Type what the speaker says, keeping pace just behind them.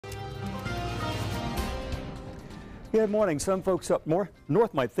Good morning. Some folks up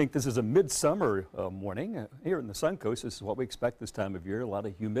north might think this is a midsummer morning. Here in the Suncoast, this is what we expect this time of year. A lot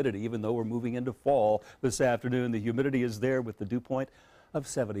of humidity, even though we're moving into fall this afternoon. The humidity is there with the dew point of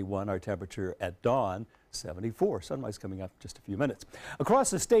 71. Our temperature at dawn, 74. Sunrise coming up in just a few minutes. Across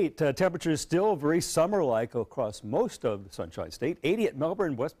the state, temperatures still very summer-like across most of the Sunshine State. 80 at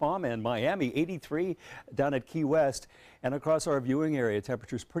Melbourne, West Palm, and Miami. 83 down at Key West. And across our viewing area,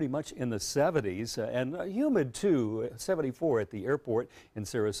 temperatures pretty much in the 70s and humid too. 74 at the airport in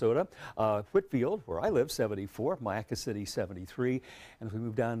Sarasota. Whitfield, where I live, 74. Mayaca City, 73. And as we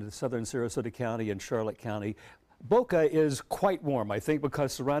move down to southern Sarasota County and Charlotte County, Boca is quite warm, I think,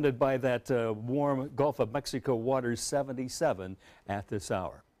 because surrounded by that warm Gulf of Mexico waters, 77 at this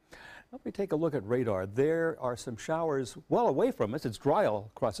hour. Let me take a look at radar. There are some showers well away from us. It's dry all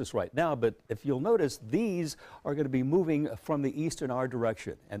across us right now, but if you'll notice, these are going to be moving from the east in our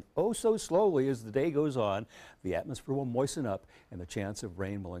direction. And oh so slowly as the day goes on, the atmosphere will moisten up and the chance of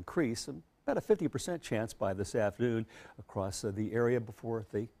rain will increase. About a 50% chance by this afternoon across the area before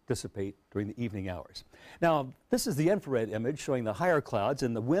they dissipate during the evening hours. Now, this is the infrared image showing the higher clouds,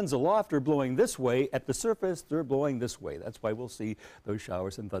 and the winds aloft are blowing this way. At the surface, they're blowing this way. That's why we'll see those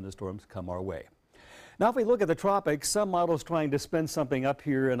showers and thunderstorms come our way. Now, if we look at the tropics, some models trying to spin something up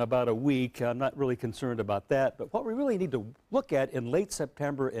here in about a week. I'm not really concerned about that, but what we really need to look at in late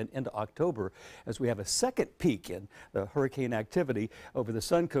September and into October as we have a second peak in the hurricane activity over the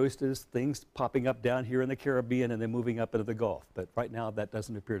Suncoast is things popping up down here in the Caribbean and then moving up into the Gulf. But right now, that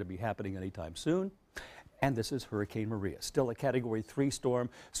doesn't appear to be happening anytime soon. And this is Hurricane Maria, still a Category 3 storm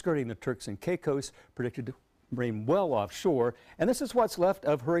skirting the Turks and Caicos, predicted to rain well offshore, and this is what's left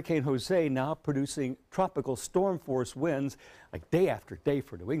of Hurricane Jose, now producing tropical storm force winds like day after day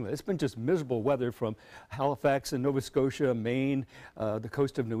for New England. It's been just miserable weather from Halifax and Nova Scotia, Maine, the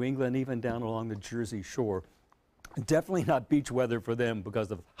coast of New England, even down along the Jersey shore. Definitely not beach weather for them because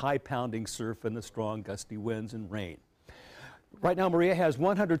of high pounding surf and the strong gusty winds and rain. Right now, Maria has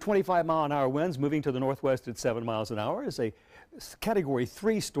 125-mile-an-hour winds moving to the northwest at 7 miles an hour. It's a Category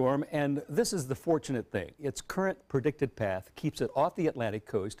 3 storm, and this is the fortunate thing. Its current predicted path keeps it off the Atlantic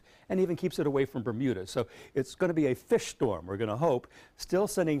coast and even keeps it away from Bermuda. So it's going to be a fish storm, we're going to hope, still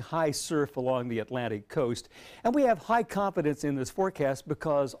sending high surf along the Atlantic coast. And we have high confidence in this forecast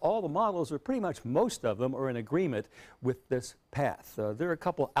because all the models, or pretty much most of them, are in agreement with this path. There are a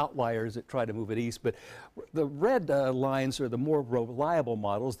couple outliers that try to move it east, but the red lines are the more reliable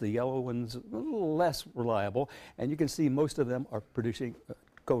models. The yellow ones a little less reliable, and you can see most of them are producing,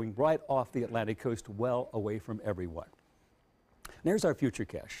 going right off the Atlantic coast, well away from everyone. And there's our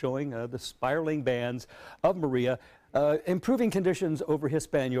futurecast showing the spiraling bands of Maria, improving conditions over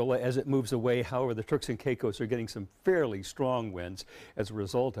Hispaniola as it moves away. However, the Turks and Caicos are getting some fairly strong winds as a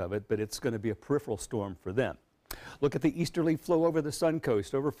result of it, but it's going to be a peripheral storm for them. Look at the easterly flow over the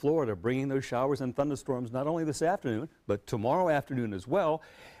Suncoast, over Florida, bringing those showers and thunderstorms not only this afternoon, but tomorrow afternoon as well,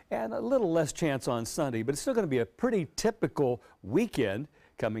 and a little less chance on Sunday, but it's still going to be a pretty typical weekend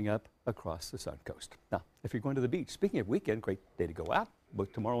coming up across the Suncoast. Now, if you're going to the beach, speaking of weekend, great day to go out.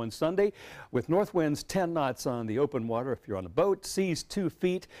 Both tomorrow and Sunday with north winds 10 knots on the open water if you're on a boat, seas 2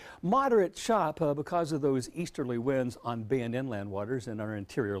 feet, moderate chop because of those easterly winds on bay and inland waters in our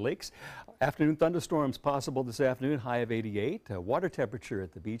interior lakes. Afternoon thunderstorms possible this afternoon, high of 88, water temperature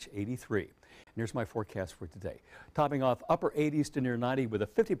at the beach 83. And here's my forecast for today. Topping off upper 80s to near 90 with a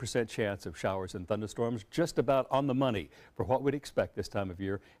 50% chance of showers and thunderstorms, just about on the money for what we'd expect this time of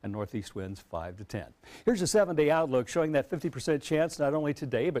year, and northeast winds 5 to 10. Here's a 7-day outlook showing that 50% chance not only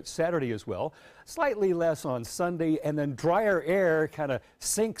today but Saturday as well. Slightly less on Sunday, and then drier air kind of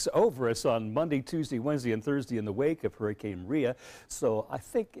sinks over us on Monday, Tuesday, Wednesday, and Thursday in the wake of Hurricane Maria. So I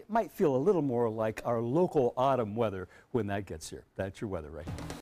think it might feel a little more like our local autumn weather when that gets here. That's your weather, right?